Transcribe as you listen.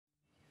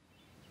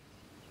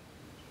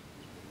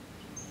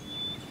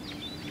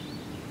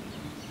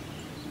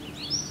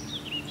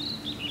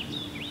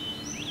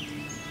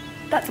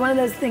That's one of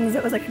those things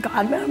that was like a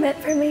God moment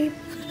for me.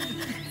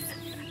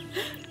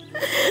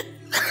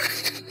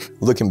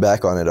 Looking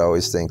back on it, I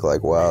always think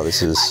like, wow,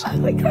 this is... I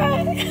would cry.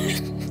 I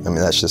mean,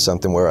 that's just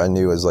something where I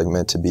knew it was like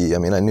meant to be. I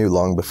mean, I knew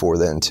long before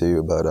then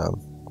too, but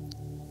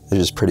it's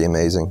just pretty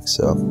amazing,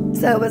 so.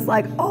 So it was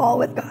like all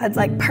with God's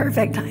like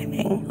perfect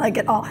timing. Like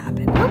it all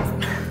happened.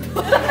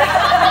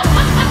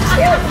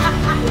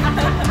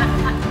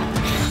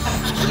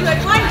 You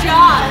had one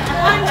job,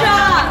 one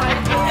job.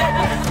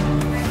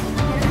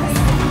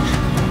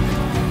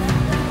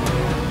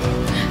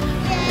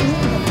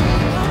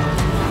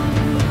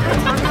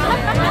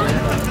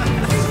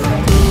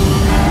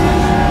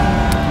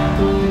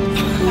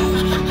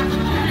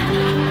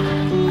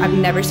 I've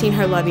never seen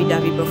her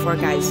lovey-dovey before,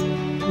 guys.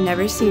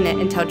 Never seen it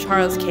until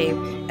Charles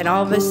came, and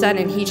all of a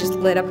sudden he just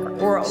lit up her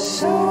world.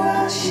 So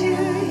I'll shoot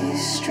you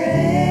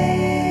straight.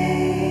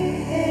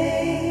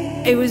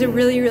 It was a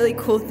really, really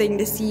cool thing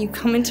to see you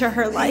come into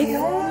her life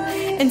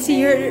and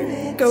see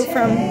her go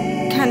from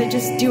kind of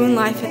just doing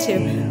life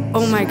to,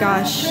 oh my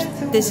gosh,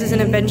 this is an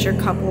adventure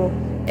couple,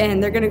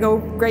 and they're gonna go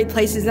great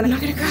places, and I'm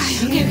not gonna cry.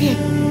 Okay.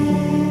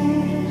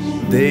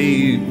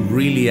 They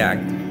really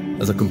act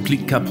as a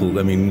complete couple.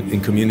 I mean,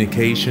 in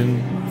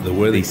communication, the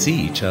way they see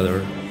each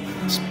other,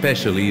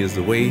 especially is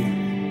the way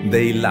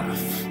they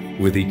laugh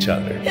with each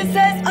other. It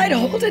says, I'd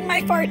hold in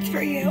my farts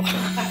for you.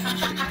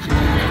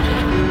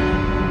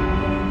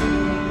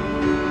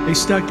 They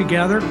stuck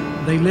together.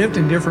 They lived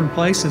in different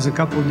places a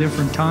couple of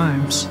different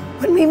times.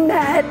 When we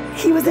met,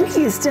 he was in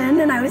Houston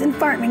and I was in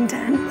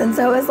Farmington. And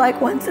so it was like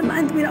once a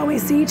month, we'd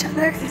always see each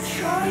other.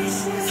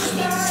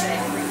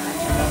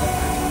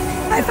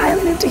 I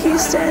finally moved to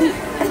Houston,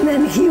 and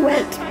then he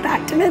went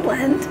back to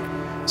Midland.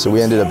 So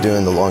we ended up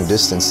doing the long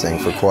distance thing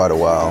for quite a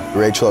while.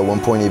 Rachel at one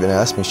point even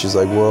asked me, she's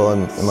like, well,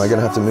 am I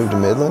gonna have to move to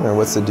Midland, or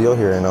what's the deal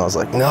here? And I was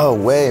like, no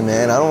way,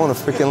 man, I don't wanna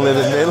freaking live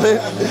in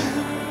Midland.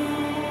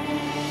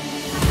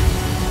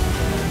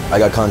 I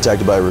got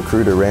contacted by a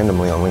recruiter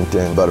randomly on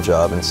LinkedIn about a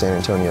job in San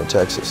Antonio,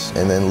 Texas.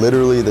 And then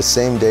literally the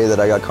same day that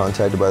I got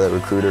contacted by that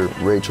recruiter,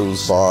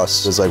 Rachel's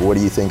boss was like, what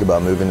do you think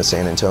about moving to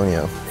San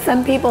Antonio?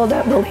 Some people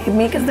don't believe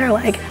me because they're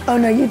like, oh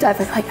no, you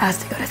definitely like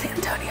asked to go to San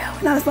Antonio.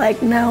 And I was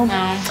like, no,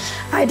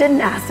 I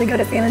didn't ask to go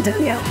to San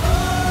Antonio.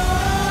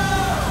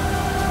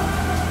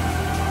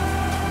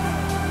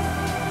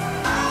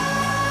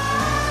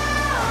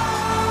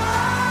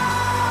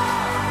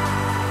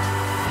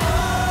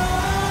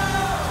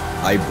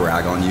 I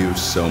brag on you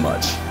so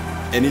much.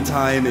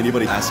 Anytime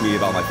anybody asks me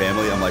about my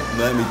family, I'm like,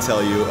 let me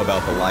tell you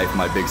about the life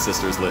my big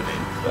sister's living.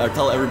 I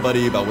tell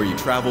everybody about where you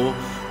travel.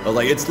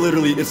 Like, it's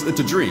literally, it's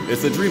a dream.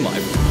 It's a dream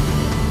life.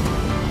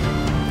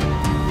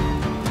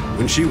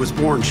 When she was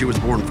born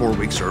 4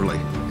 weeks early,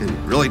 and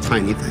really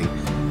tiny thing.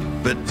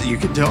 But you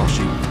could tell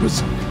she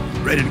was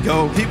ready to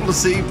go. People to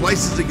see,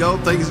 places to go,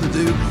 things to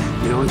do,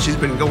 you know, and she's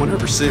been going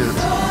ever since.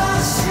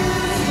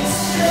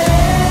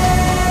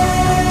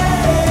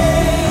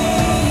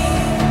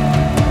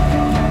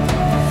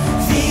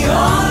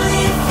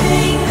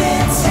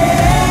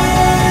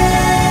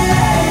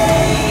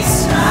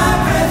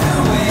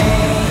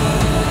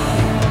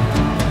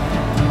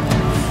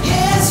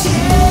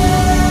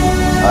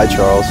 Hi,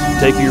 Charles.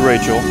 Take you,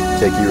 Rachel.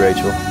 Take you,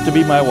 Rachel. To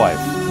be my wife.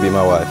 To be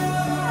my wife.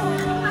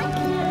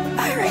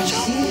 Hi,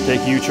 Rachel.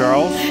 Take you,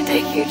 Charles.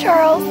 Take you,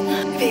 Charles.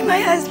 Be my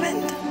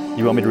husband.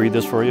 You want me to read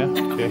this for you?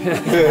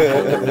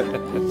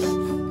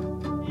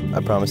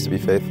 I promise to be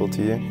faithful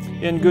to you.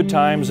 In good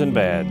times and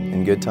bad.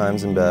 In good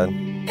times and bad.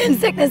 In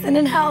sickness and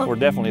in health. We're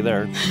definitely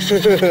there.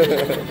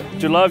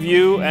 To love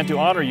you and to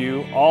honor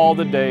you all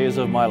the days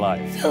of my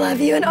life. To love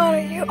you and honor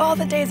you all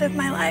the days of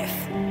my life.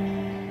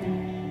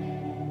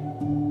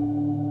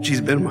 She's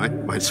been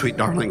my sweet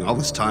darling all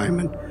this time,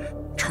 and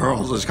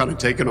Charles has kind of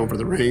taken over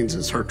the reins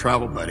as her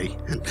travel buddy,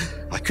 and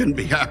I couldn't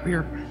be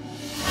happier.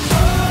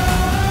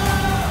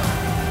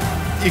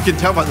 You can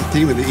tell by the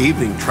theme of the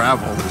evening,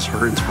 travel is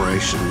her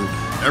inspiration.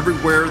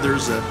 Everywhere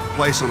there's a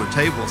place on a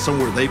table,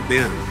 somewhere they've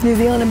been. New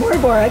Zealand and Bora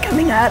Bora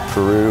coming up.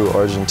 Peru,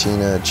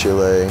 Argentina,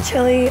 Chile.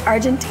 Chile,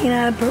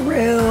 Argentina,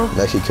 Peru.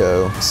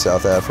 Mexico,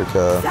 South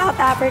Africa. South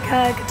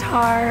Africa,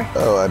 Qatar.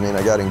 Oh, I mean,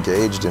 I got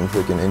engaged in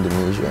freaking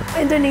Indonesia.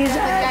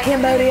 Indonesia,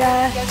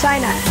 Cambodia,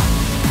 China.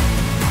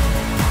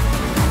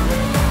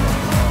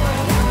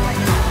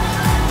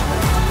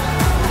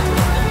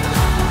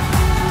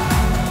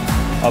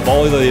 Of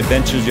all of the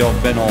adventures y'all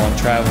have been on,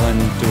 traveling,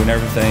 doing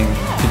everything,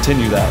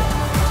 continue that.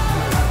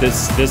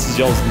 This is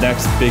y'all's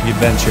next big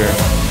adventure.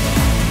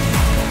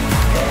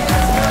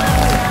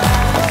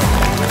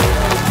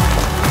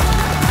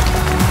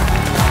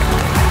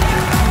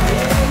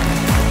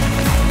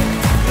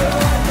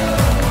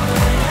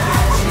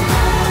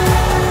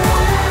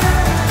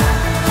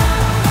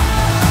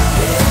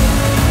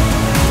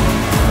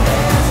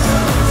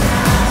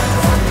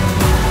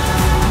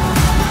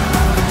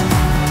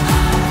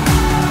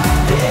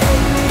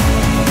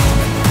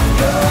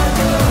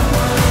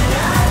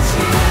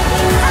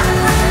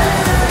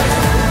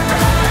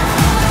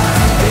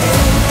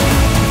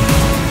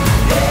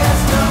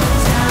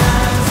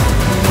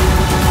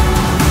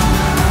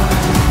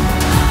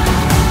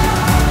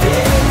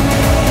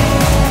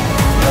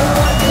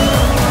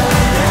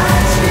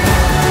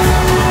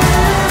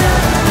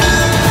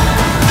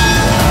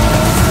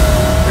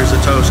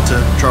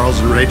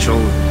 and Rachel,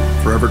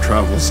 forever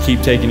travels.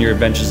 Keep taking your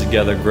adventures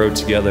together, grow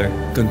together.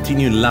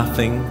 Continue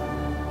laughing,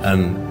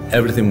 and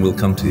everything will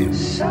come to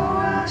you.